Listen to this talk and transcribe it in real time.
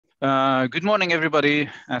Good morning, everybody.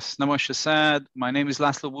 As Namosha said, my name is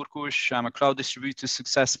Laszlo Burkus. I'm a Cloud Distributor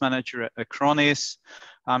Success Manager at Acronis.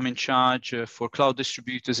 I'm in charge for cloud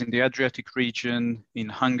distributors in the Adriatic region, in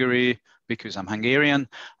Hungary, because I'm Hungarian,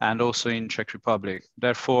 and also in Czech Republic.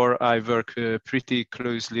 Therefore, I work pretty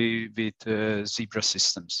closely with Zebra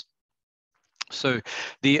Systems. So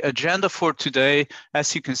the agenda for today,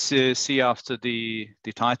 as you can see after the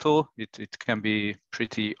title, it can be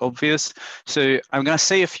pretty obvious. So I'm going to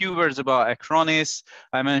say a few words about Acronis.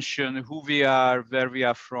 I mention who we are, where we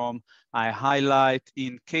are from. I highlight,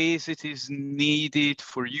 in case it is needed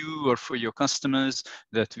for you or for your customers,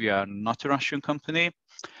 that we are not a Russian company.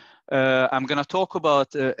 I'm going to talk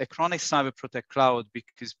about Acronis Cyber Protect Cloud,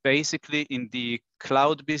 because basically in the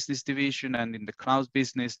cloud business division and in the cloud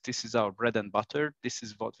business, this is our bread and butter. This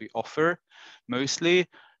is what we offer mostly,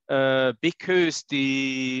 because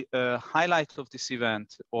the highlight of this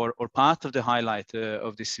event, or part of the highlight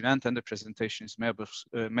of this event and the presentation, is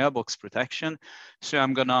mailbox protection. So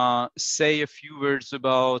I'm going to say a few words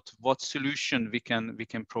about what solution we can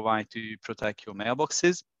provide to protect your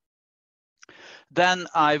mailboxes. Then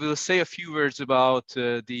I will say a few words about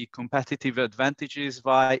the competitive advantages,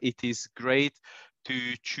 why it is great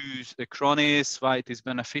to choose Acronis, why it is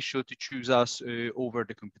beneficial to choose us over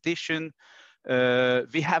the competition.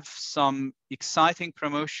 We have some exciting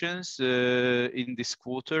promotions in this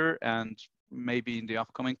quarter and maybe in the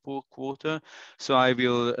upcoming quarter. So I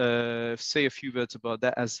will say a few words about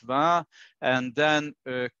that as well. And then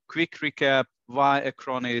a quick recap why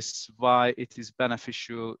Acronis, why it is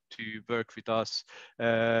beneficial to work with us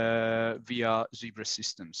via Zebra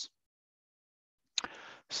Systems.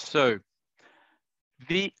 So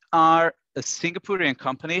we are a Singaporean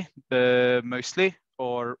company, mostly,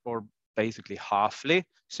 or basically halfly.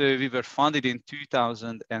 So we were founded in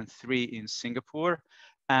 2003 in Singapore,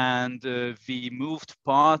 and we moved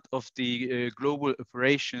part of the global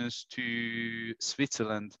operations to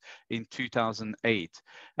Switzerland in 2008.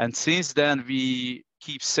 And since then, we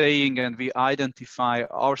keep saying and we identify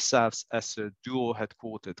ourselves as a dual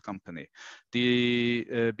headquartered company.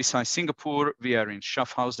 Besides Singapore, we are in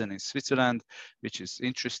Schaffhausen in Switzerland, which is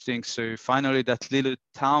interesting. So finally, that little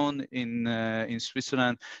town in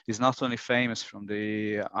Switzerland is not only famous from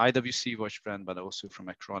the IWC watch brand, but also from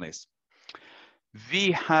Acronis.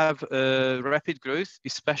 We have rapid growth,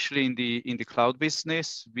 especially in the cloud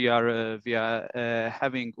business. We are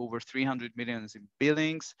having over 300 million in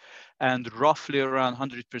billings, and roughly around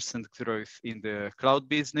 100% growth in the cloud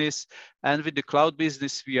business. And with the cloud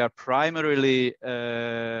business, we are primarily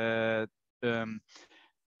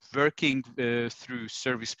working through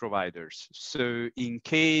service providers. So in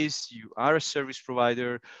case you are a service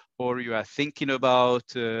provider or you are thinking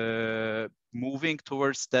about moving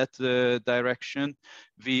towards that direction,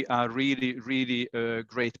 we are really a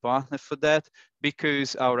great partner for that,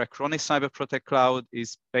 because our Acronis Cyber Protect Cloud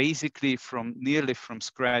is basically nearly from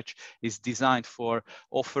scratch, is designed for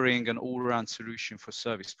offering an all-around solution for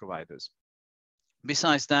service providers.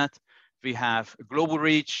 Besides that, we have a global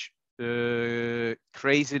reach.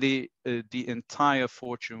 Crazily, the entire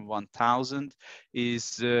Fortune 1000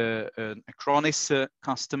 is an Acronis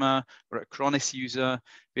customer or Acronis user.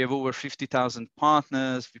 We have over 50,000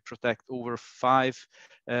 partners. We protect over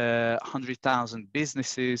 500,000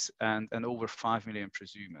 businesses and over 5 million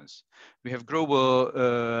prosumers. We have global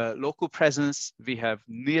local presence. We have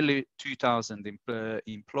nearly 2,000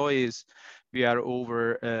 employees. We are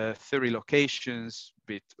over 30 locations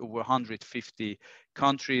with over 150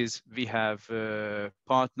 countries. We have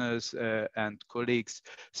partners and colleagues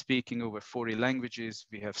speaking over 40 languages.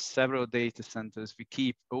 We have several data centers. We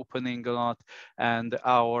keep opening a lot, and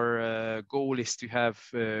our goal is to have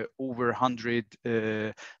over 100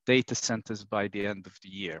 data centers by the end of the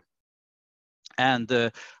year.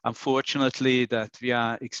 And unfortunately, that we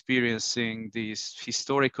are experiencing these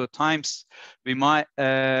historical times, we might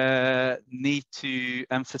need to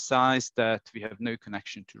emphasize that we have no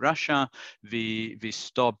connection to Russia. We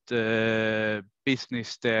stopped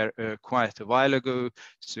business there quite a while ago,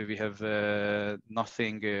 so we have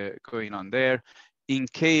nothing going on there. In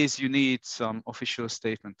case you need some official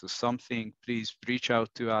statement or something, please reach out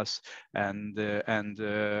to us, and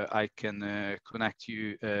I can connect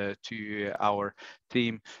you to our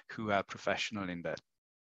team who are professional in that.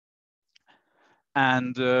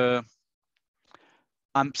 And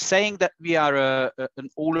I'm saying that we are an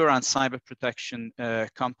all-around cyber protection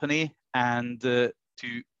company, and to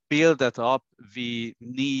build that up, we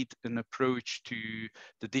need an approach to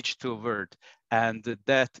the digital world, and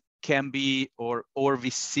that can be, or we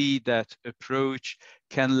see that approach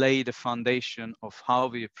can lay the foundation of how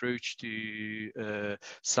we approach to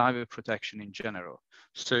cyber protection in general.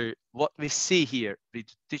 So what we see here with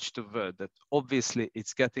digital world, that obviously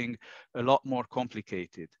it's getting a lot more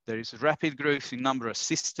complicated. There is rapid growth in number of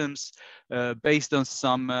systems. Based on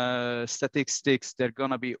some statistics, there are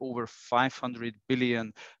gonna be over 500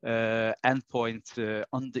 billion endpoints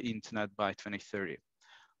on the internet by 2030.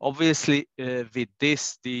 Obviously, with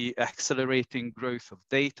this, the accelerating growth of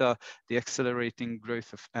data, the accelerating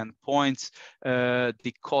growth of endpoints,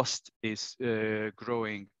 the cost is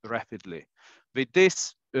growing rapidly. With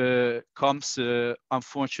this comes,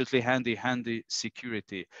 unfortunately, handy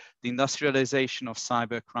security. The industrialization of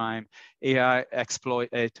cybercrime, AI exploit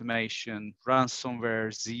automation,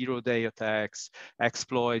 ransomware, zero-day attacks,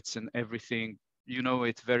 exploits, and everything. You know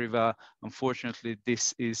it very well. Unfortunately,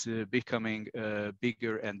 this is becoming a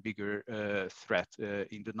bigger and bigger threat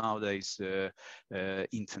in the nowadays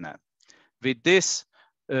internet. With this,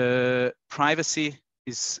 privacy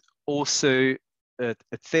is also a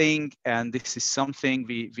thing, and this is something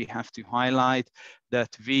we have to highlight,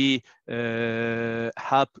 that we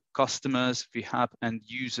help customers, we help end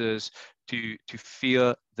users to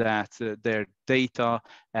feel that their data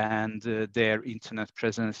and their internet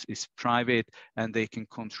presence is private and they can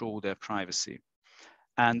control their privacy.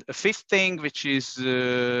 And a fifth thing, which is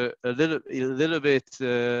a little bit,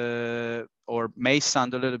 or may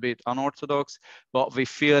sound a little bit unorthodox, but we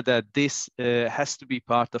feel that this has to be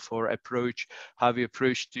part of our approach, how we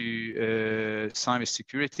approach to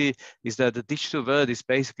cybersecurity, is that the digital world is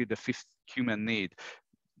basically the fifth human need.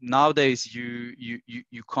 Nowadays,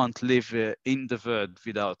 you can't live in the world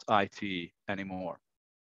without IT anymore.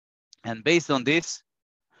 And based on this,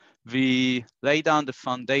 we lay down the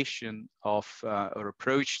foundation of our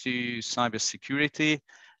approach to cybersecurity,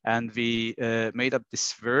 and we made up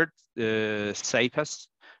this word, SAFES,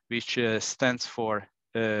 which stands for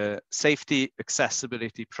safety,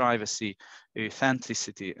 accessibility, privacy,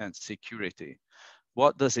 authenticity, and security.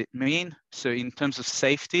 What does it mean? So in terms of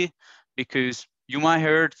safety, because you might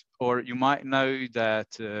heard or you might know that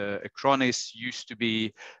Acronis used to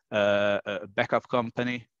be a backup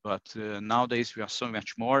company, but nowadays we are so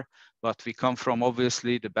much more. But we come from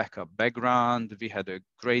obviously the backup background. We had a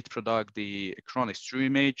great product, the Acronis True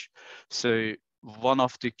Image. So one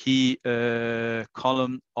of the key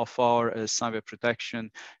column of our cyber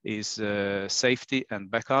protection is safety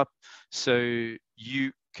and backup. So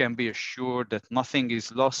you can be assured that nothing is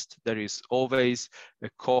lost. There is always a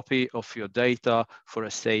copy of your data for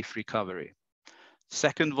a safe recovery.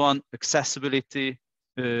 Second one, accessibility,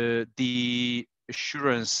 the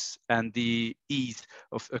assurance and the ease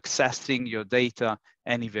of accessing your data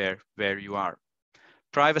anywhere where you are.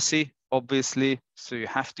 Privacy, obviously, so you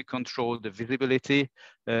have to control the visibility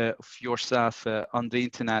of yourself on the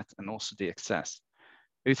internet and also the access.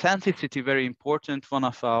 Authenticity, very important. One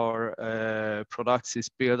of our products is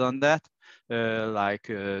built on that, like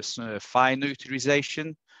file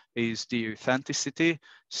notarization is the authenticity.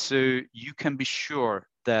 So you can be sure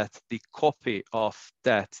that the copy of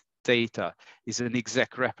that data is an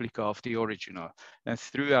exact replica of the original. And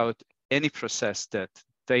throughout any process that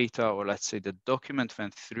data, or let's say the document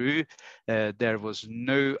went through, there was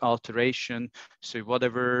no alteration. So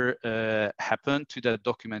whatever happened to that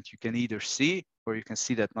document, you can either see or you can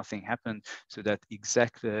see that nothing happened. So that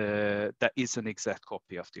that is an exact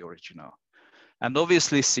copy of the original. And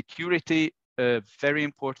obviously security, a very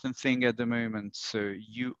important thing at the moment. So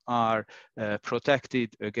you are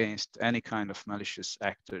protected against any kind of malicious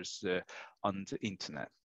actors on the internet.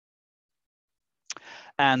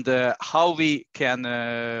 And how we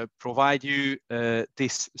can provide you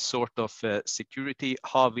this sort of security,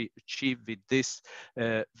 how we achieve with this,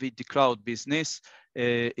 with the cloud business,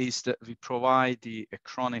 is that we provide the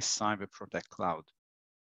Acronis Cyber Protect Cloud.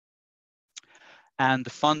 And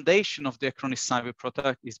the foundation of the Acronis Cyber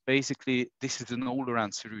Protect is basically, this is an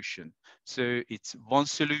all-around solution. So it's one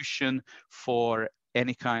solution for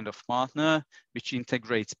any kind of partner, which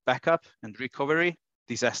integrates backup and recovery,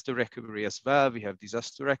 disaster recovery as well. We have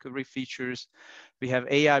disaster recovery features. We have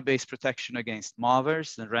AI-based protection against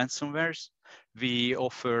malwares and ransomwares. We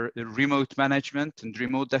offer a remote management and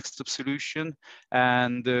remote desktop solution,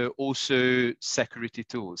 and also security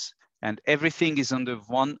tools. And everything is under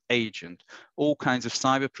one agent. All kinds of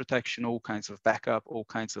cyber protection, all kinds of backup, all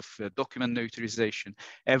kinds of document notarization,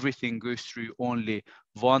 everything goes through only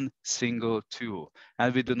one single tool.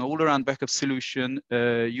 And with an all-around backup solution,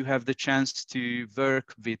 you have the chance to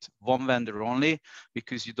work with one vendor only,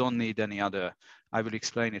 because you don't need any other. I will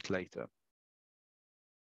explain it later.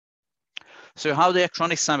 So how the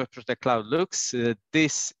Acronis Cyber Protect Cloud looks,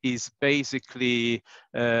 this is basically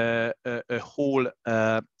a whole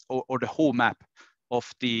or the whole map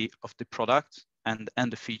of the product and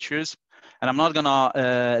the features. And I'm not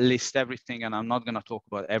gonna list everything, and I'm not gonna talk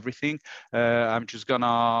about everything. I'm just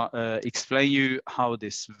gonna explain you how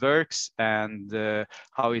this works and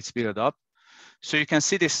how it's built up. So you can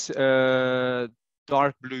see this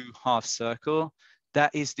dark blue half circle.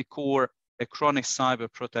 That is the core Acronis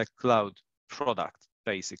Cyber Protect Cloud product,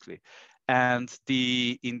 basically. And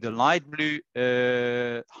in the light blue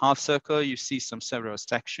half circle, you see several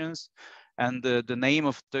sections. And the name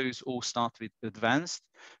of those all start with advanced,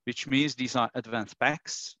 which means these are advanced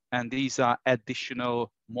packs, and these are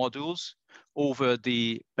additional modules over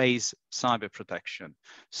the base cyber protection.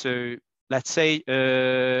 So let's say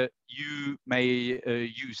you may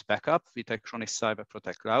use backup with Acronis Cyber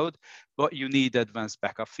Protect Cloud, but you need advanced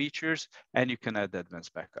backup features, and you can add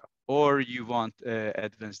advanced backup. Or you want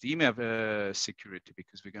advanced email security,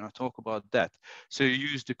 because we're going to talk about that. So you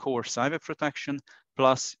use the core cyber protection,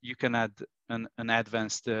 plus you can add an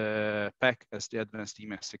advanced pack as the advanced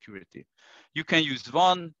email security. You can use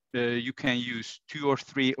one, you can use 2 or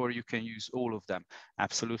 3, or you can use all of them.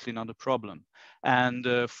 Absolutely not a problem. And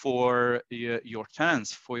for your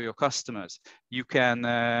tenants, for your customers, you can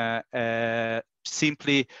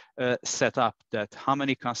simply set up that how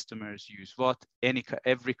many customers use what.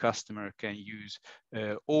 Every customer can use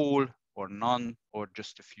all or none or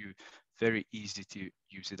just a few. Very easy to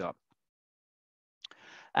use it up.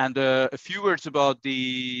 And a few words about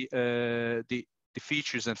the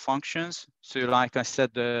features and functions. So like I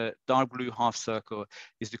said, the dark blue half circle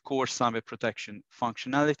is the core cyber protection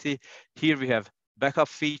functionality. Here we have backup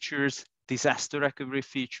features, disaster recovery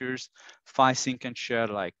features, file sync and share,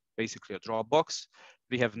 like basically a Dropbox.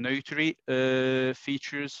 We have notary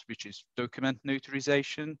features, which is document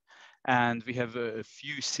notarization. And we have a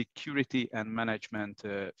few security and management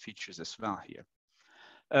features as well here.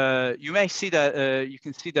 You may see that, you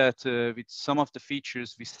can see that with some of the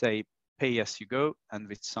features we say pay as you go, and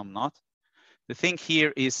with some not. The thing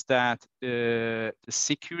here is that the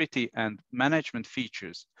security and management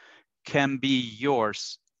features can be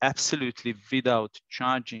yours absolutely without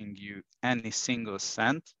charging you any single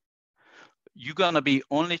cent. You're gonna be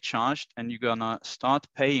only charged, and you're gonna start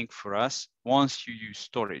paying for us once you use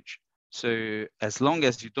storage. So as long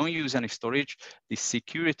as you don't use any storage, the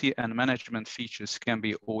security and management features can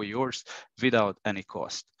be all yours without any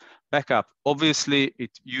cost. Backup, obviously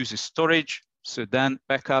it uses storage. So then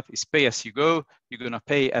backup is pay as you go. You're gonna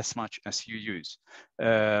pay as much as you use.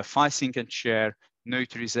 File sync and share,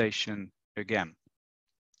 notarization again.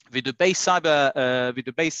 With the base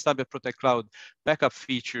Cyber Protect Cloud backup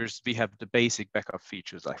features, we have the basic backup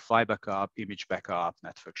features like file backup, image backup,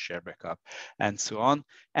 network share backup, and so on.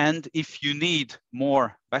 And if you need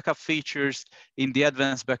more backup features in the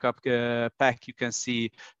advanced backup pack, you can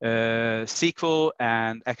see SQL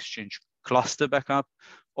and Exchange cluster backup,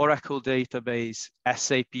 Oracle database,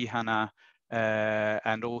 SAP HANA,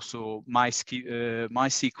 and also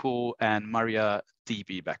MySQL and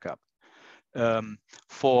MariaDB backup.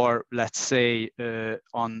 For, let's say,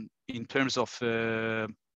 in terms of file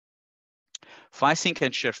sync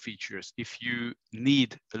and share features, if you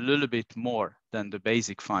need a little bit more than the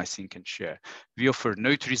basic file sync and share, we offer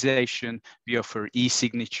notarization, we offer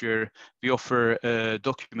e-signature, we offer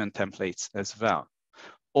document templates as well.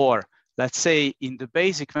 Or let's say in the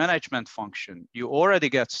basic management function, you already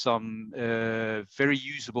get some very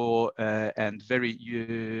usable and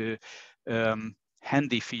very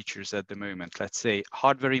handy features at the moment. Let's say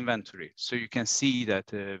hardware inventory. So you can see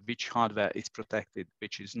that which hardware is protected,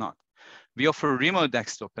 which is not. We offer remote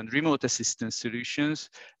desktop and remote assistance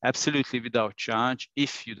solutions absolutely without charge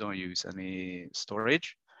if you don't use any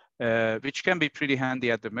storage, which can be pretty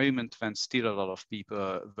handy at the moment when still a lot of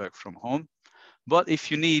people work from home. But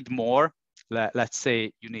if you need more, let's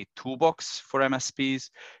say you need toolbox for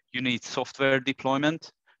MSPs, you need software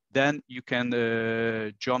deployment, then you can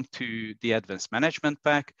jump to the advanced management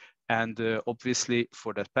pack, and obviously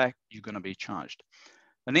for that pack, you're gonna be charged.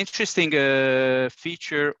 An interesting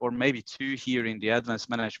feature, or maybe two here in the advanced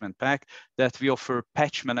management pack, that we offer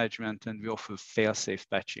patch management and we offer fail-safe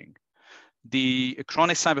patching. The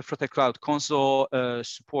Acronis Cyber Protect Cloud console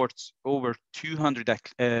supports over 200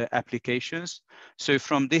 applications. So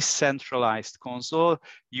from this centralized console,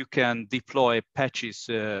 you can deploy patches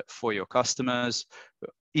for your customers.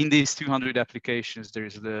 In these 200 applications,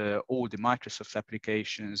 there's all the Microsoft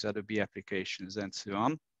applications, Adobe applications, and so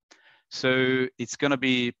on. So it's going to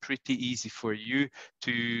be pretty easy for you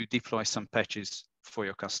to deploy some patches for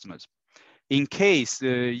your customers. In case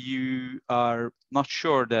you are not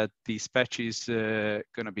sure that these patches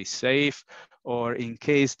going to be safe, or in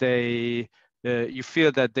case you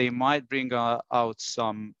feel that they might bring out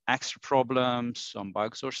some extra problems, some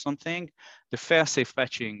bugs or something, the fail-safe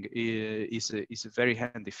patching is a very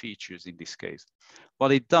handy feature in this case.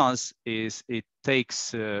 What it does is it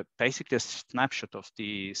takes basically a snapshot of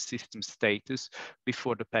the system status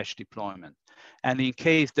before the patch deployment. And in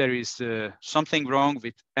case there is something wrong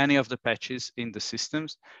with any of the patches in the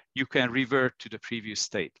systems, you can revert to the previous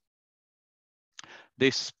state.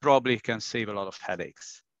 This probably can save a lot of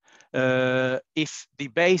headaches. If the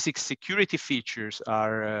basic security features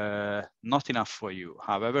are not enough for you,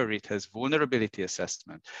 however, it has vulnerability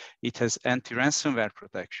assessment, it has anti-ransomware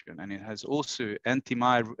protection, and it has also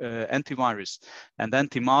antivirus and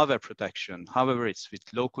anti-malware protection. However, it's with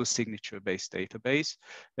local signature-based database.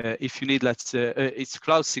 If you need, let's say, it's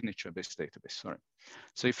cloud signature-based database, sorry.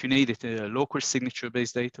 So if you need it in a local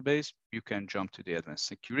signature-based database, you can jump to the advanced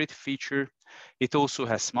security feature. It also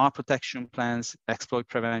has smart protection plans, exploit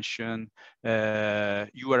prevention,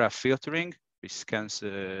 URL filtering, which scans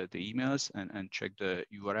the emails and check the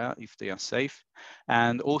URL if they are safe,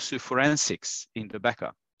 and also forensics in the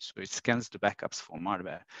backup. So it scans the backups for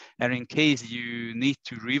malware. And in case you need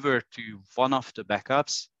to revert to one of the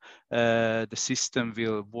backups, the system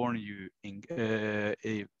will warn you in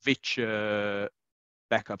which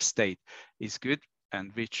backup state is good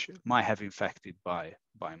and which might have infected by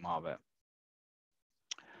malware.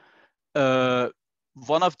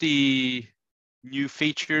 One of the new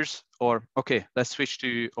features, or okay, let's switch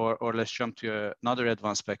to, or let's jump to another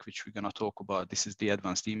advanced spec, which we're gonna talk about. This is the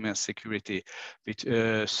advanced email security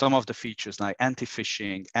with some of the features like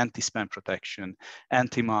anti-phishing, anti-spam protection,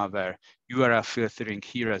 anti-malware, URL filtering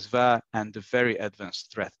here as well, and the very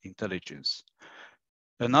advanced threat intelligence.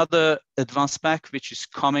 Another advanced spec, which is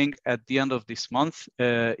coming at the end of this month,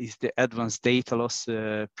 is the advanced data loss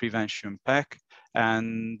prevention pack.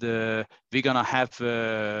 And we're gonna have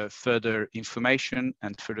further information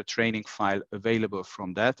and further training file available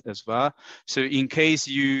from that as well. So in case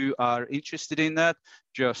you are interested in that,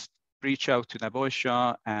 just reach out to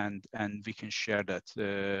Nebojsa and we can share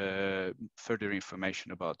that further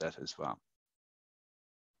information about that as well.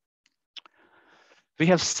 We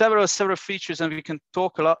have several features and we can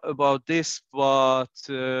talk a lot about this, but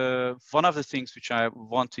one of the things which I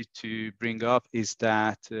wanted to bring up is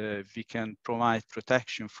that we can provide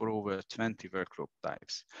protection for over 20 workload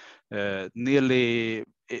types. Nearly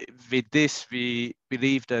with this, we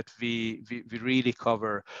believe that we really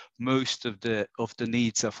cover most of the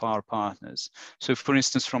needs of our partners. So for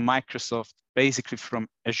instance, from Microsoft, basically from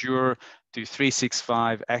Azure to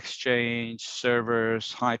 365, Exchange,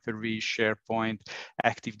 servers, Hyper-V, SharePoint,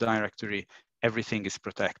 Active Directory, everything is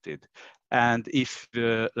protected. And if,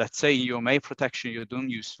 let's say in your mail protection, you don't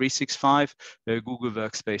use 365, Google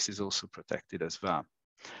Workspace is also protected as well.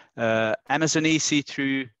 Amazon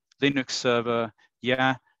EC2, Linux server,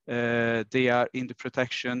 yeah, they are in the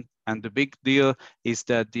protection. And the big deal is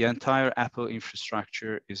that the entire Apple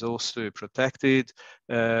infrastructure is also protected.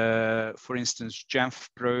 For instance, Jamf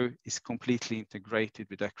Pro is completely integrated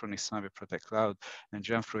with Acronis Cyber Protect Cloud, and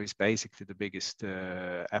Jamf Pro is basically the biggest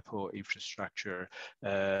Apple infrastructure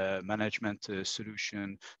management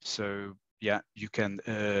solution. So yeah, you can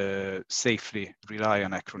safely rely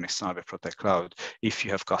on Acronis Cyber Protect Cloud if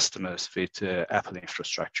you have customers with Apple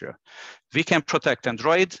infrastructure. We can protect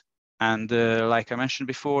Android. And like I mentioned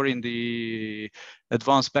before in the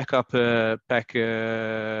advanced backup pack,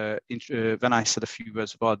 when I said a few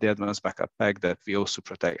words about the advanced backup pack, that we also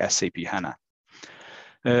protect SAP HANA.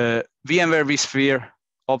 VMware vSphere,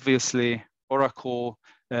 obviously, Oracle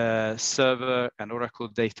server and Oracle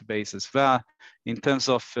database as well. In terms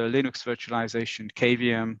of Linux virtualization,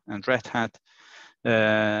 KVM and Red Hat.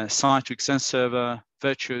 Citrix and server,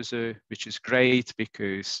 Virtuoso, which is great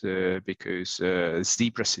because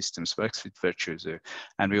Zebra Systems works with Virtuoso,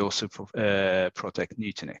 and we also protect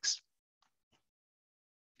Nutanix.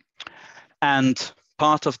 And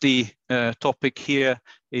part of the topic here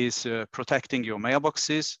is protecting your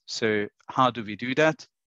mailboxes. So how do we do that?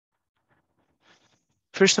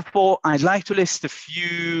 First of all, I'd like to list a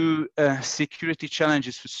few security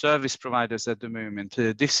challenges for service providers at the moment.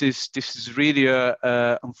 This is really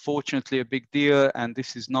unfortunately a big deal, and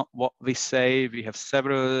this is not what we say. We have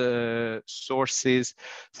several sources,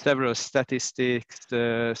 several statistics,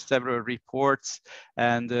 several reports,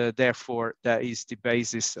 and therefore that is the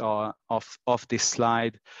basis of this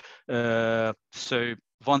slide. So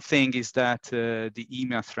one thing is that the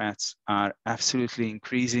email threats are absolutely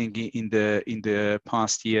increasing in the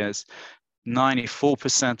past years.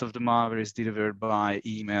 94% of the malware is delivered by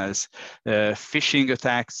emails. Phishing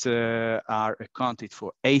attacks are accounted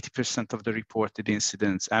for 80% of the reported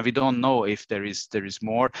incidents, and we don't know if there is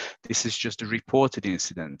more. This is just the reported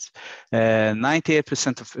incidents.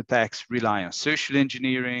 98% of attacks rely on social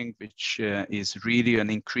engineering, which is really an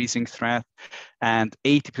increasing threat, and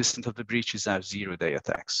 80% of the breaches are zero-day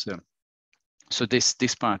attacks. So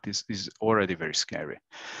this part is already very scary.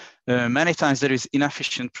 Many times there is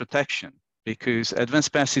inefficient protection, because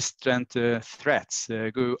advanced persistent threats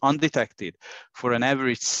go undetected for an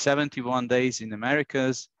average 71 days in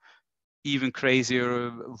Americas, even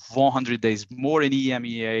crazier, 100 days more in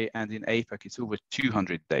EMEA, and in APAC it's over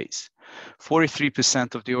 200 days.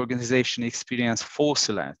 43% of the organization experience false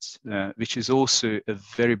alerts, which is also a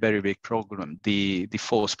very, very big problem, the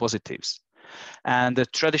false positives. And the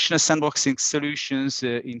traditional sandboxing solutions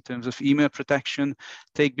in terms of email protection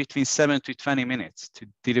take between 7 to 20 minutes to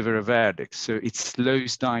deliver a verdict. So it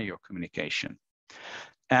slows down your communication.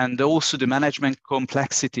 And also the management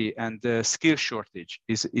complexity and the skill shortage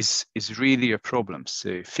is really a problem. So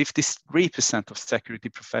 53% of security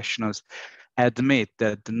professionals admit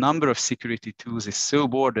that the number of security tools is so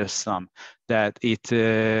burdensome that it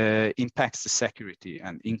impacts the security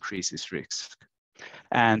and increases risk.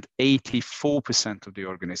 And 84% of the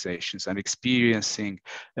organizations are experiencing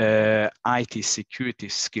IT security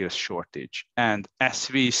skills shortage. And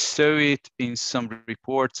as we saw it in some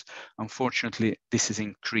reports, unfortunately, this is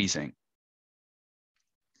increasing.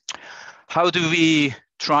 How do we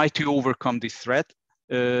try to overcome this threat?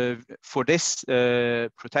 For this,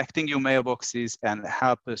 protecting your mailboxes and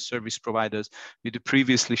help service providers with the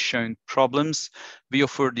previously shown problems, we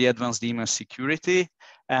offer the advanced email security.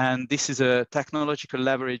 And this is a technological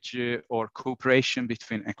leverage or cooperation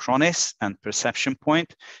between Acronis and Perception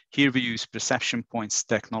Point. Here we use Perception Point's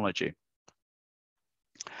technology.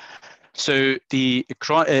 So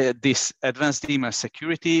this advanced email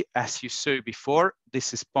security, as you saw before,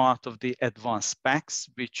 this is part of the advanced packs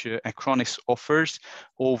which Acronis offers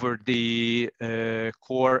over the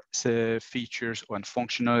core features and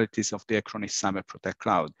functionalities of the Acronis Cyber Protect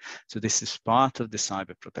Cloud. So this is part of the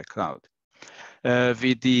Cyber Protect Cloud.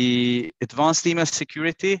 With the advanced email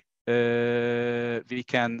security, we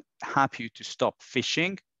can help you to stop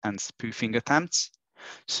phishing and spoofing attempts.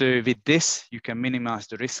 So with this, you can minimize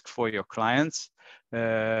the risk for your clients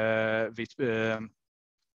for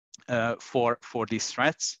these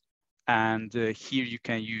threats. And here you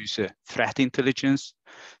can use threat intelligence,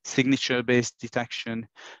 signature-based detection,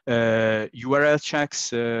 URL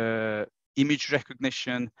checks, image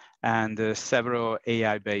recognition, and several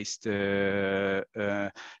AI-based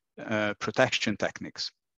protection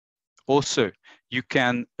techniques. Also, you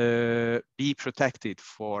can be protected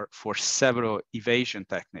for several evasion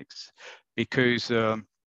techniques, because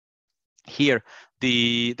here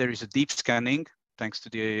there is a deep scanning thanks to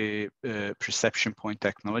the Perception Point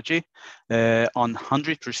technology on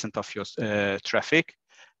 100% of your traffic,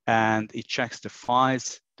 and it checks the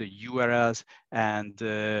files, the URLs, and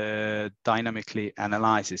dynamically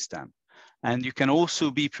analyzes them. And you can also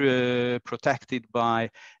be protected by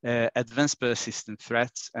advanced persistent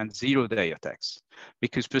threats and zero-day attacks,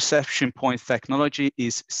 because Perception Point technology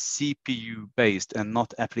is CPU-based and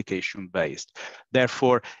not application-based.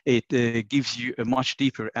 Therefore, it gives you a much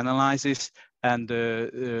deeper analysis and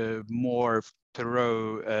more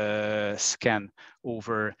thorough scan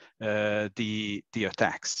over the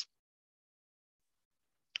attacks.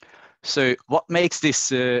 So what makes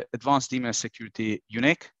this advanced email security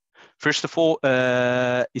unique? First of all,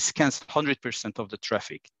 it scans 100% of the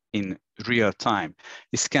traffic in real time.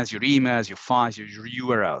 It scans your emails, your files, your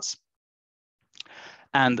URLs.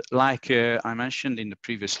 And like I mentioned in the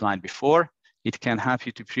previous slide before, it can help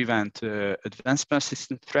you to prevent advanced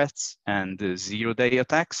persistent threats and zero-day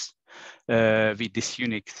attacks with this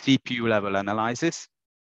unique CPU-level analysis.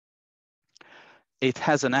 It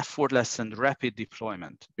has an effortless and rapid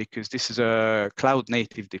deployment, because this is a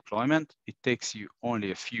cloud-native deployment. It takes you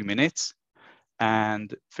only a few minutes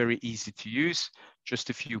and very easy to use,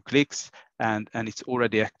 just a few clicks, and it's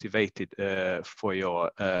already activated for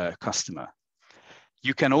your customer.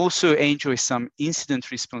 You can also enjoy some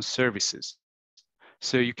incident response services.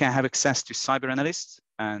 So you can have access to cyber analysts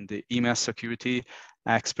and the email security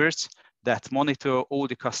experts that monitor all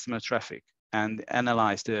the customer traffic and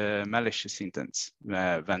analyze the malicious intents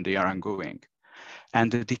when they are ongoing.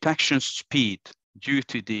 And the detection speed, due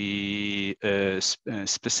to the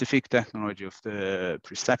specific technology of the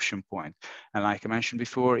Perception Point, and like I mentioned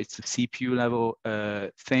before, it's a CPU level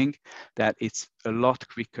thing, that it's a lot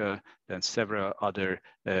quicker than several other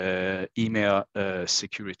email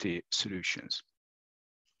security solutions.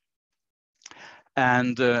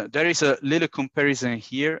 And there is a little comparison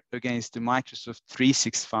here against the Microsoft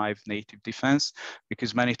 365 native defense,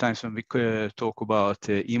 because many times when we talk about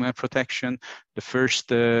email protection, the first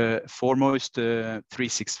foremost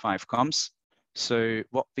 365 comes. So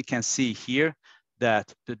what we can see here,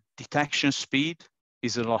 that the detection speed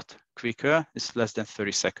is a lot quicker. It's less than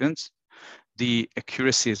 30 seconds. The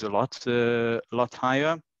accuracy is a lot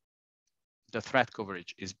higher. The threat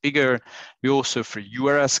coverage is bigger. We also, for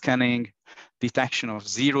URL scanning, detection of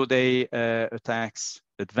zero-day attacks,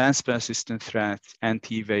 advanced persistent threats,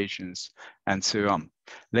 anti-evasions, and so on.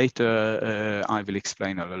 Later, I will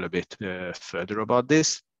explain a little bit further about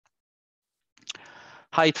this.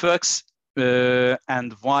 How it works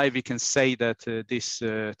and why we can say that this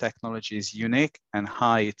technology is unique, and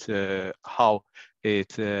how it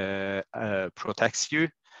protects you,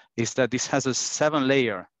 is that this has a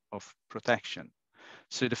 7-layer of protection.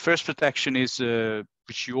 So the first protection is,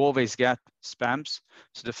 which you always get, spams.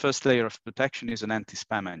 So the first layer of protection is an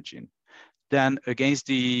anti-spam engine. Then against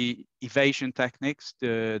the evasion techniques,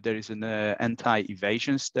 there is an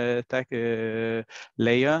anti-evasion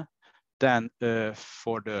layer. Then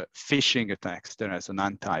for the phishing attacks, there is an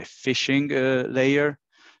anti-phishing layer.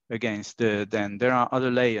 Then there are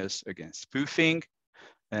other layers against spoofing.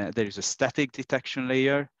 There is a static detection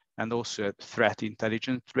layer, and also a threat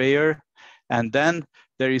intelligence layer. And then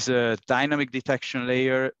there is a dynamic detection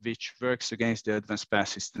layer, which works against the advanced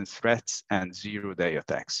persistent threats and zero-day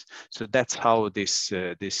attacks. So that's how this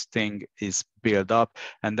thing is built up.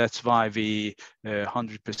 And that's why we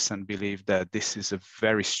 100% believe that this is a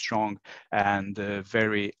very strong and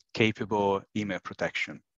very capable email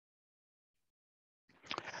protection.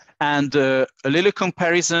 And a little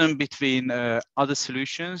comparison between other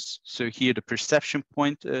solutions. So here the perception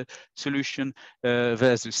point solution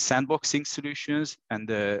versus sandboxing solutions and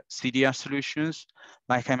the CDR solutions.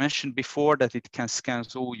 Like I mentioned before, that it can scan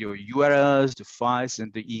all your URLs, the files,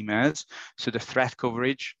 and the emails. So the threat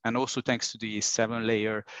coverage, and also thanks to the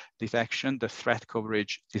 7-layer detection, the threat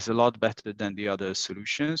coverage is a lot better than the other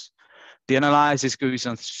solutions. The analysis goes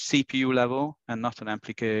on CPU level and not on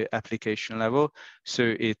application level,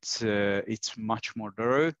 so it's much more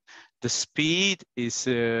thorough. The speed is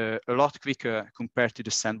a lot quicker compared to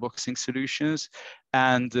the sandboxing solutions,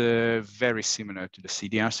 and very similar to the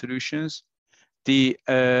CDR solutions. The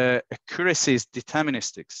accuracy is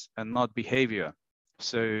deterministics and not behavior.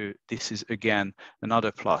 So this is again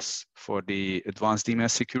another plus for the advanced email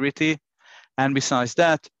security. And besides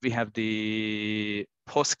that, we have the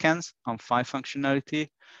post scans on file functionality.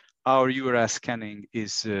 Our URL scanning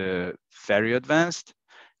is very advanced.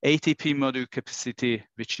 ATP module capacity,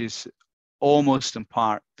 which is almost on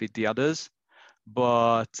par with the others,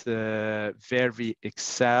 but where we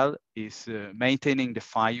excel is maintaining the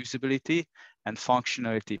file usability and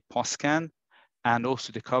functionality post scan, and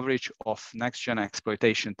also the coverage of next-gen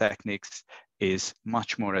exploitation techniques is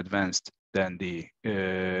much more advanced than the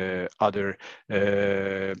other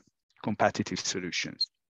competitive solutions.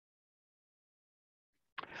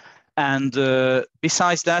 And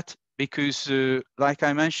besides that, because like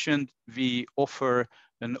I mentioned, we offer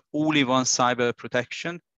an all-in-one cyber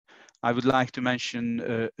protection, I would like to mention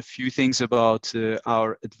a few things about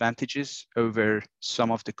our advantages over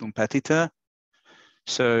some of the competitor.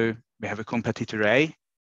 So we have a competitor A,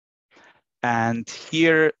 and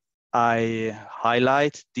here I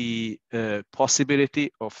highlight the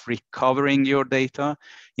possibility of recovering your data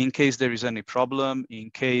in case there is any problem, in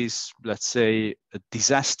case, let's say, a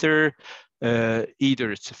disaster,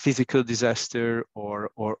 either it's a physical disaster or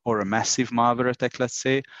a massive malware attack, let's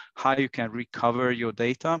say, how you can recover your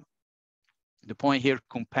data. The point here,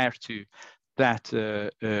 compared to that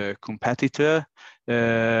competitor,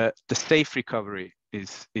 the safe recovery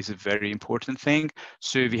is a very important thing.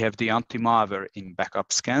 So we have the anti-malware in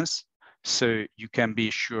backup scans. So you can be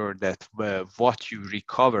sure that what you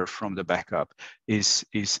recover from the backup is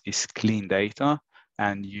clean data,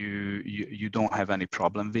 and you don't have any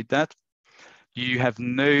problem with that. You have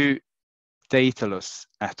no data loss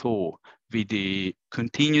at all with the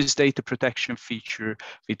continuous data protection feature,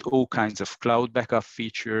 with all kinds of cloud backup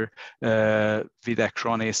feature. With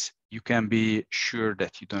Acronis, you can be sure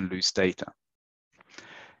that you don't lose data.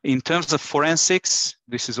 In terms of forensics,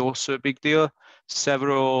 this is also a big deal.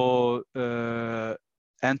 Several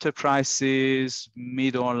enterprises,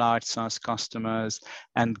 mid or large size customers,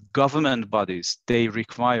 and government bodies, they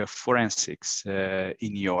require forensics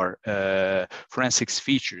in your forensics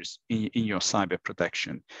features in your cyber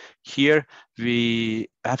protection. Here, we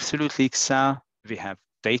absolutely excel. We have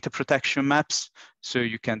data protection maps, so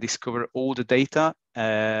you can discover all the data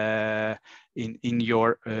in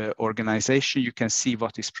your organization. You can see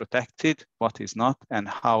what is protected, what is not, and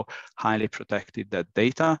how highly protected that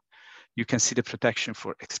data. You can see the protection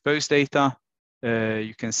for exposed data.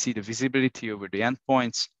 You can see the visibility over the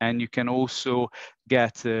endpoints, and you can also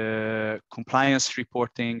get compliance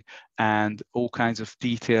reporting and all kinds of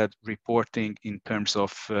detailed reporting in terms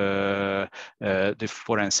of the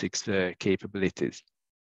forensics capabilities.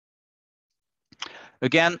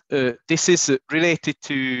 Again, this is related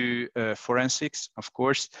to forensics, of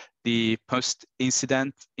course, the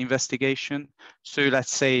post-incident investigation. So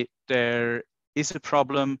let's say there is a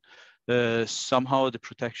problem, somehow the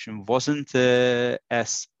protection wasn't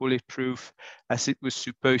as bulletproof as it was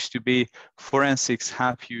supposed to be. Forensics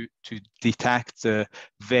help you to detect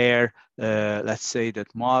where, let's say,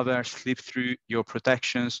 that malware slipped through your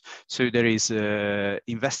protections. So there is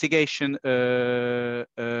investigation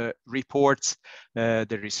reports,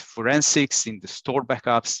 there is forensics in the store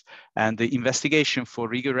backups, and the investigation for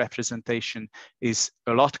legal representation is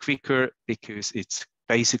a lot quicker because it's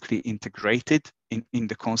basically integrated in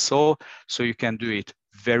the console, so you can do it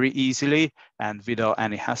very easily and without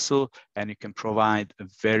any hassle, and you can provide a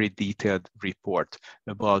very detailed report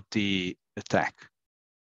about the attack.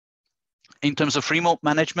 In terms of remote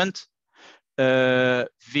management,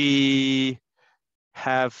 we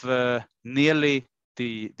have nearly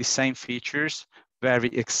the same features. Where we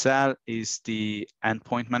excel is the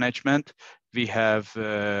endpoint management. We have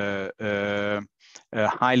a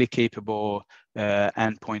highly capable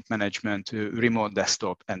endpoint management, remote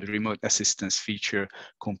desktop, and remote assistance feature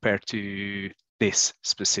compared to this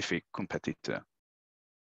specific competitor.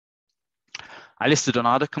 I listed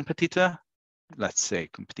another competitor, let's say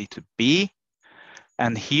competitor B,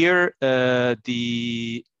 and here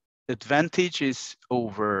the advantage is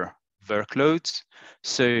over workloads.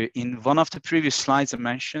 So in one of the previous slides, I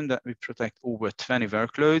mentioned that we protect over 20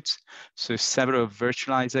 workloads, so several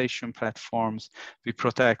virtualization platforms. We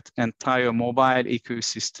protect entire mobile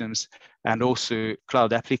ecosystems and also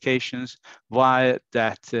cloud applications, while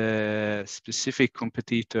that specific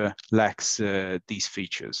competitor lacks these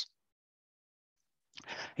features.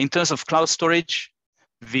 In terms of cloud storage,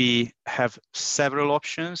 we have several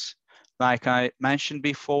options. Like I mentioned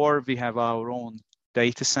before, we have our own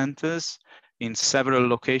data centers in several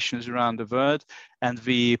locations around the world, and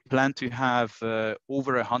we plan to have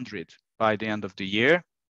over 100 by the end of the year.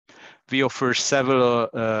 We offer several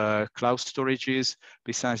cloud storages.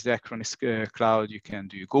 Besides the Acronis Cloud, you can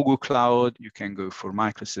do Google Cloud, you can go for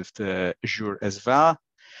Microsoft Azure as well.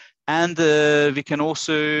 And we can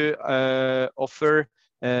also offer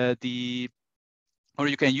or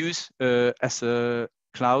you can use as a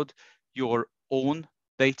cloud your own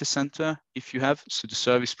data center if you have. So the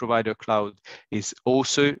service provider cloud is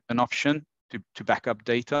also an option to back up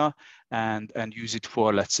data and use it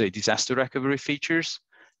for, let's say, disaster recovery features.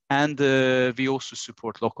 And we also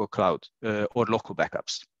support local cloud or local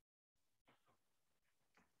backups.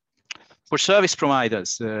 For service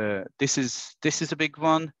providers, this is a big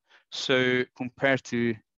one. So compared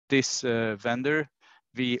to this vendor,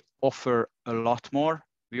 we offer a lot more.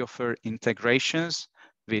 We offer integrations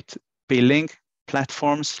with billing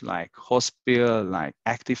platforms like Hospital, like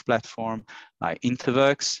Active Platform, like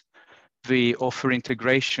Interworks. We offer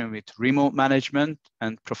integration with remote management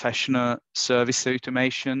and professional service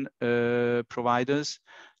automation providers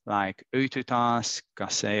like Autotask,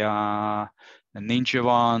 Kaseya,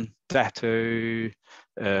 NinjaOne, Datto,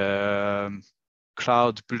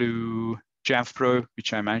 CloudBlue, JavPro,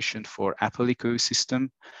 which I mentioned for Apple ecosystem,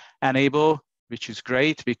 Enable, which is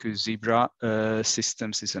great because Zebra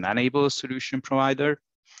Systems is an Enable solution provider,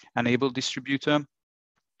 Enable distributor.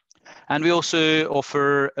 And we also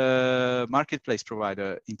offer marketplace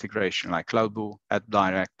provider integration like CloudBlue,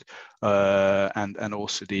 AdDirect, and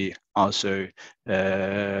also the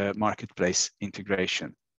marketplace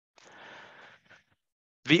integration.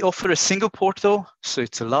 We offer a single portal, so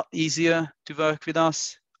it's a lot easier to work with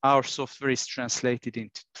us. Our software is translated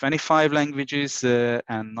into 25 languages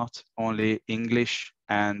and not only English.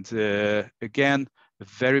 And again, a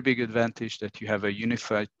very big advantage that you have a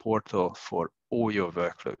unified portal for all your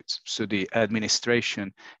workloads. So the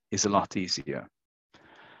administration is a lot easier.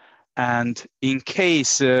 And in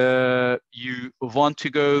case you want to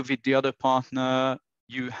go with the other partner,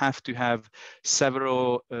 you have to have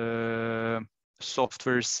several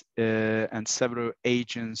softwares and several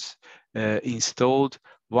agents installed.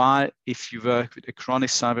 While if you work with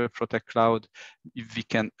Acronis Cyber Protect Cloud, we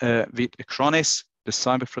can, with Acronis, the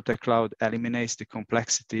Cyber Protect Cloud eliminates the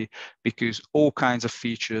complexity because all kinds of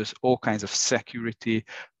features, all kinds of security,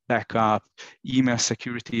 backup, email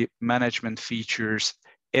security management features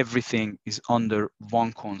everything is under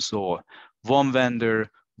one console, one vendor,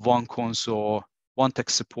 one console, one tech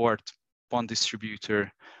support, one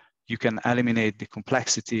distributor. You can eliminate the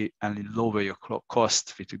complexity and lower your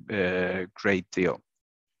cost with a great deal.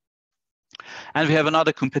 And we have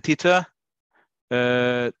another competitor.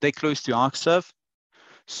 They close to ArcServe.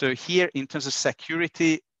 So here, in terms of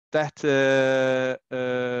security, that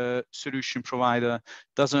solution provider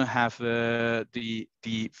doesn't have the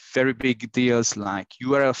very big deals like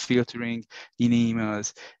URL filtering in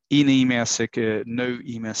emails, no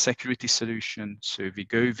email security solution. So we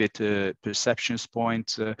go with perception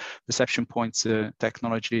points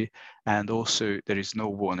technology, and also there is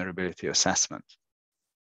no vulnerability assessment.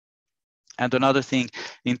 And another thing,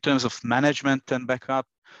 in terms of management and backup,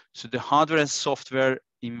 so the hardware and software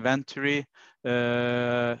inventory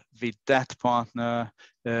with that partner,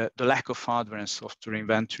 the lack of hardware and software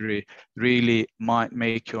inventory really might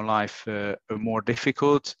make your life more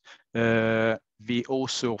difficult. We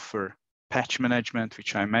also offer patch management,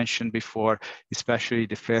 which I mentioned before, especially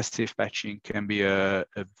the fail-safe patching can be a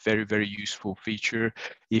very, very useful feature.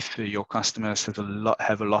 If your customers have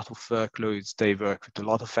a lot of workloads, they work with a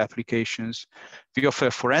lot of applications. We offer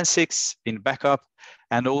forensics in backup,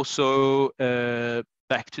 and also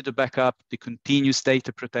back to the backup, the continuous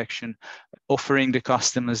data protection, offering the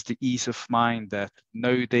customers the ease of mind that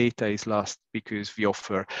no data is lost, because we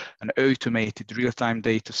offer an automated real-time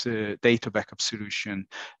data backup solution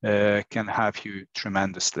can help you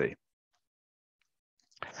tremendously.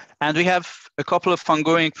 And we have a couple of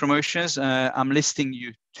ongoing promotions. I'm listing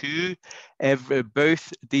you two,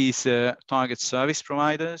 both these target service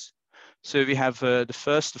providers. So we have the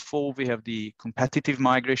first of all, we have the competitive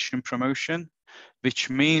migration promotion, which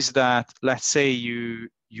means that, let's say you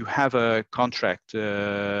have a contract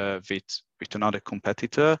with another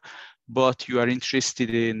competitor, but you are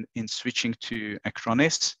interested in switching to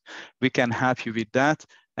Acronis. We can help you with that,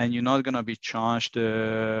 and you're not going to be charged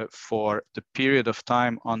for the period of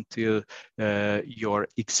time until your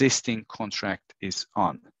existing contract is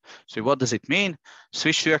on. So what does it mean?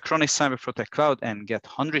 Switch to Acronis Cyber Protect Cloud and get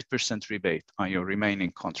 100% rebate on your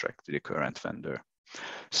remaining contract with the current vendor.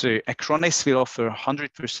 So Acronis will offer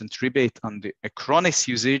 100% rebate on the Acronis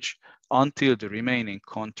usage until the remaining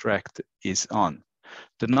contract is on.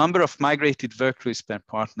 The number of migrated workloads per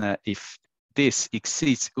partner, if this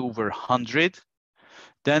exceeds over 100,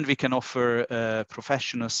 then we can offer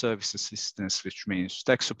professional service assistance, which means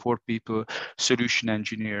tech support people, solution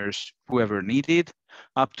engineers, whoever needed,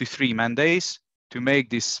 up to 3 man days to make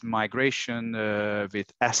this migration with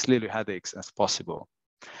as little headaches as possible.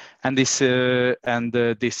 And this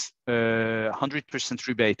 100%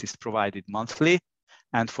 rebate is provided monthly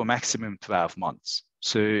and for maximum 12 months.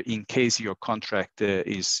 So in case your contract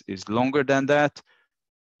is longer than that,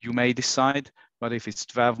 you may decide, but if it's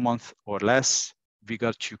 12 months or less, we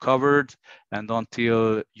got you covered, and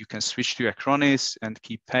until you can switch to Acronis and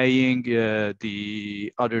keep paying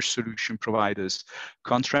the other solution providers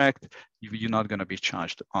contract, you're not going to be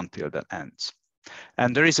charged until that ends.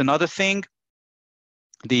 And there is another thing,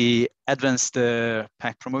 the advanced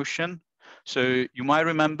pack promotion. So you might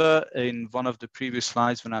remember in one of the previous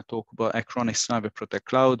slides when I talk about Acronis Cyber Protect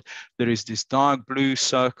Cloud, there is this dark blue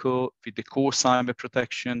circle with the core cyber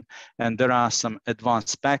protection, and there are some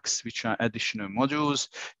advanced packs, which are additional modules.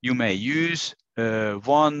 You may use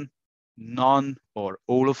one, none, or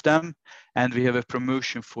all of them, and we have a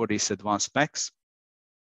promotion for these advanced packs.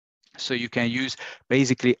 So you can use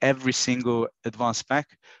basically every single advanced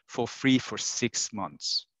pack for free for 6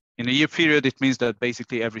 months. In a year period, it means that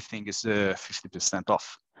basically everything is 50%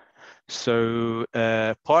 off. So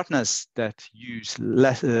partners that use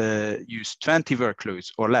 20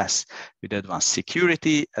 workloads or less with advanced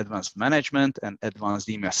security, advanced management, and advanced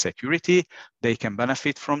email security, they can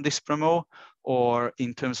benefit from this promo. Or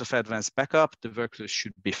in terms of advanced backup, the workloads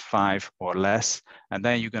should be 5 or less, and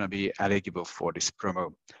then you're going to be eligible for this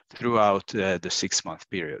promo throughout the 6-month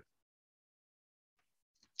period.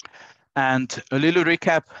 And a little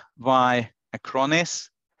recap, why Acronis,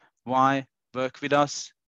 why work with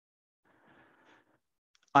us?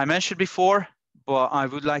 I mentioned before, but I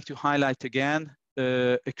would like to highlight again,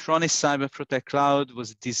 Acronis Cyber Protect Cloud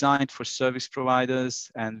was designed for service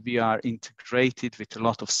providers, and we are integrated with a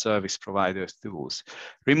lot of service provider tools.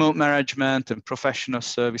 Remote management and professional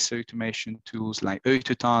service automation tools like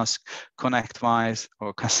Autotask, ConnectWise,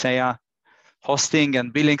 or Kaseya. Hosting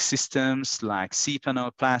and billing systems like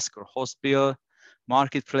cPanel, Plask, or HostBill.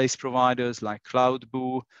 Marketplace providers like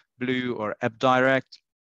Cloudblue, or AppDirect.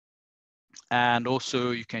 And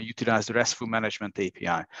also you can utilize the RESTful management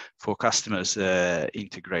API for customers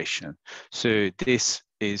integration. So this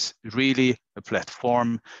is really a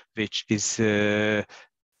platform which is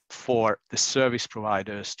for the service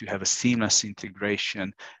providers to have a seamless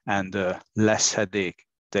integration and less headache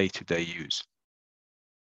day-to-day use.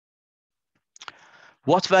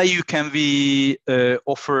 What value can we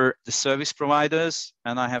offer the service providers?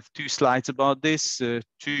 And I have 2 slides about this, 2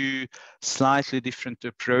 slightly different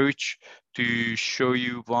approach to show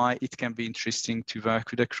you why it can be interesting to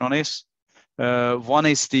work with Acronis. One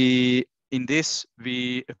is in this,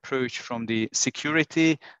 we approach from the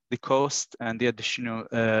security, the cost, and the additional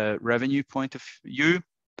revenue point of view.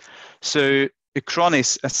 So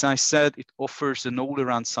Acronis, as I said, it offers an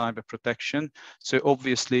all-around cyber protection. So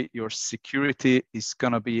obviously your security is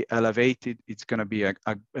going to be elevated. It's going to be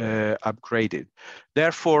upgraded.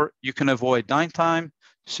 Therefore, you can avoid downtime,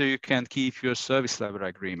 so you can keep your service level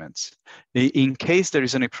agreements. In case there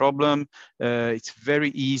is any problem, it's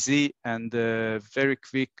very easy and very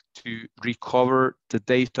quick to recover the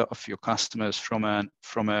data of your customers from an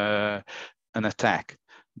attack.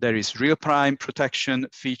 There is real-time protection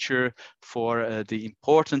feature for the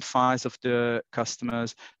important files of the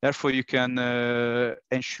customers. Therefore, you can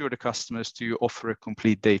ensure the customers to offer a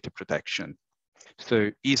complete data protection.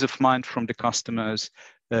 So ease of mind from the customers,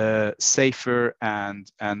 safer and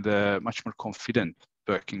much more confident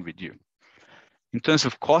working with you. In terms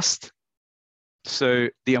of cost, so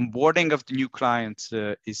the onboarding of the new clients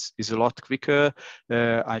is a lot quicker.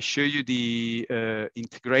 I show you the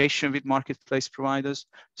integration with marketplace providers.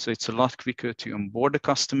 So it's a lot quicker to onboard a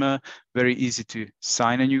customer, very easy to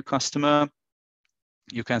sign a new customer.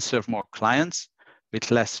 You can serve more clients with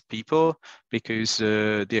less people because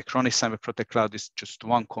the Acronis Cyber Protect Cloud is just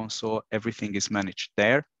one console. Everything is managed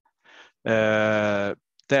there.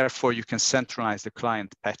 Therefore, you can centralize the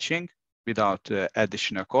client patching without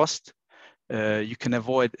additional cost. You can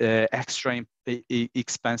avoid extra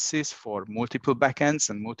expenses for multiple backends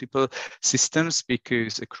and multiple systems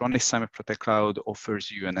because Acronis Cyber Protect Cloud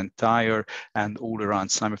offers you an entire and all-around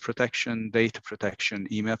cyber protection, data protection,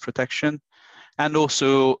 email protection, and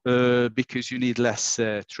also because you need less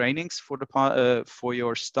trainings for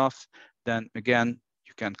your staff. Then again,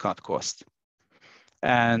 you can cut cost.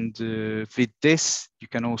 And with this, you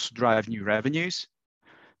can also drive new revenues.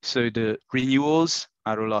 So the renewals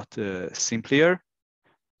are a lot simpler.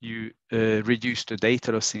 You reduce the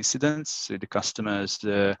data loss incidents, so the customers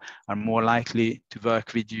are more likely to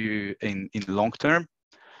work with you in the long term.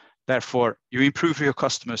 Therefore, you improve your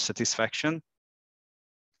customer satisfaction.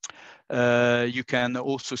 You can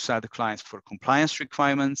also sell the clients for compliance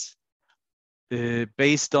requirements.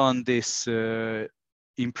 Based on this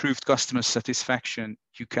improved customer satisfaction,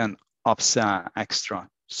 you can upsell extra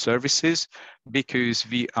services because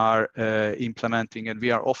we are implementing and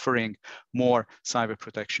we are offering more cyber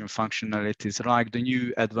protection functionalities like the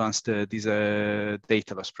new advanced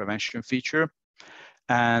data loss prevention feature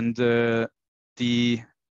and the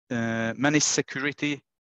managed security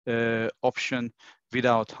option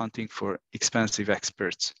without hunting for expensive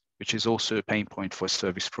experts, which is also a pain point for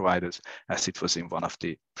service providers, as it was in one of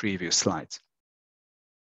the previous slides.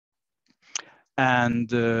 And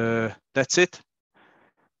that's it.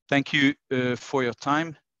 Thank you for your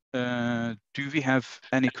time. Do we have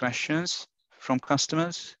any questions from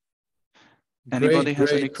customers? Anybody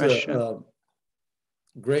has any question?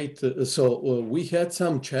 Great. So we had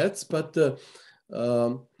some chats, but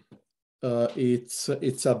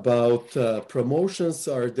it's about promotions.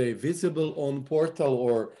 Are they visible on portal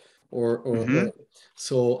or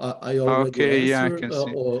so I already answered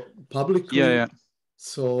or publicly. Yeah.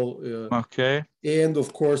 So okay. And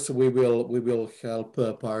of course, we will help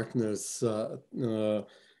partners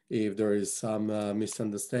if there is some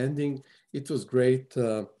misunderstanding. It was great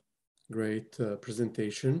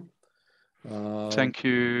presentation. Thank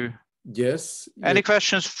you. Yes. Any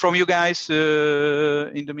questions from you guys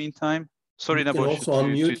in the meantime? Sorry, you can also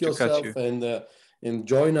unmute yourself and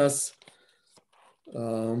join us,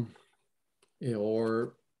 or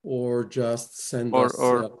just send us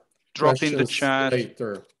drop in the chat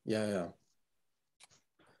later. Yeah.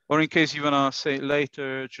 Or in case you wanna say it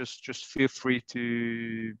later, just feel free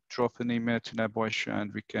to drop an email to Nebojsa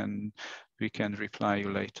and we can reply you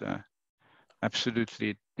later.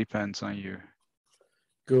 Absolutely depends on you.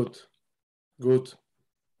 Good.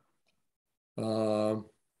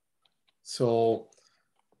 So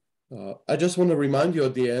I just want to remind you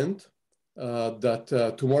at the end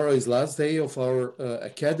that tomorrow is last day of our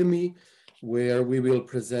academy, where we will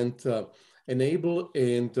present Enable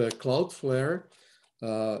and Cloudflare.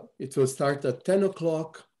 It will start at 10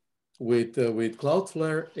 o'clock with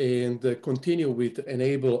Cloudflare and continue with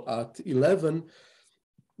Enable at 11.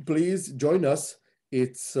 Please join us.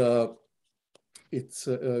 It's it's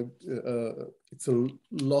a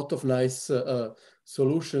lot of nice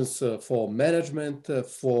solutions for management, to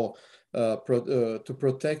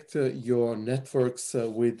protect your networks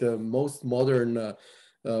with the most modern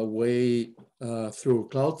way through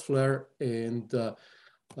Cloudflare, and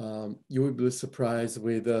you will be surprised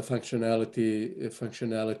with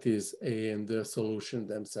functionalities and the solution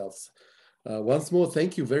themselves. Once more,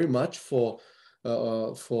 thank you very much for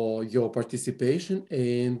your participation,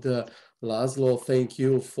 and Laszlo, thank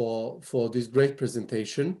you for this great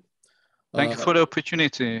presentation. Thank you for the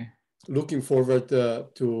opportunity. Looking forward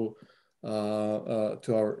to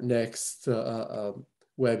our next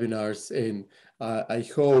webinars, and I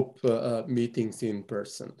hope meetings in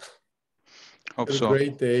person. Hope Have so. a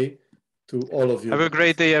great day to all of you. Have a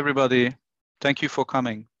great day, everybody. Thank you for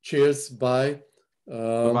coming. Cheers. Bye.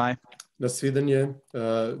 Bye-bye. Do svidanje.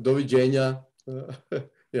 Doviđenja.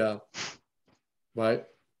 Yeah. Bye.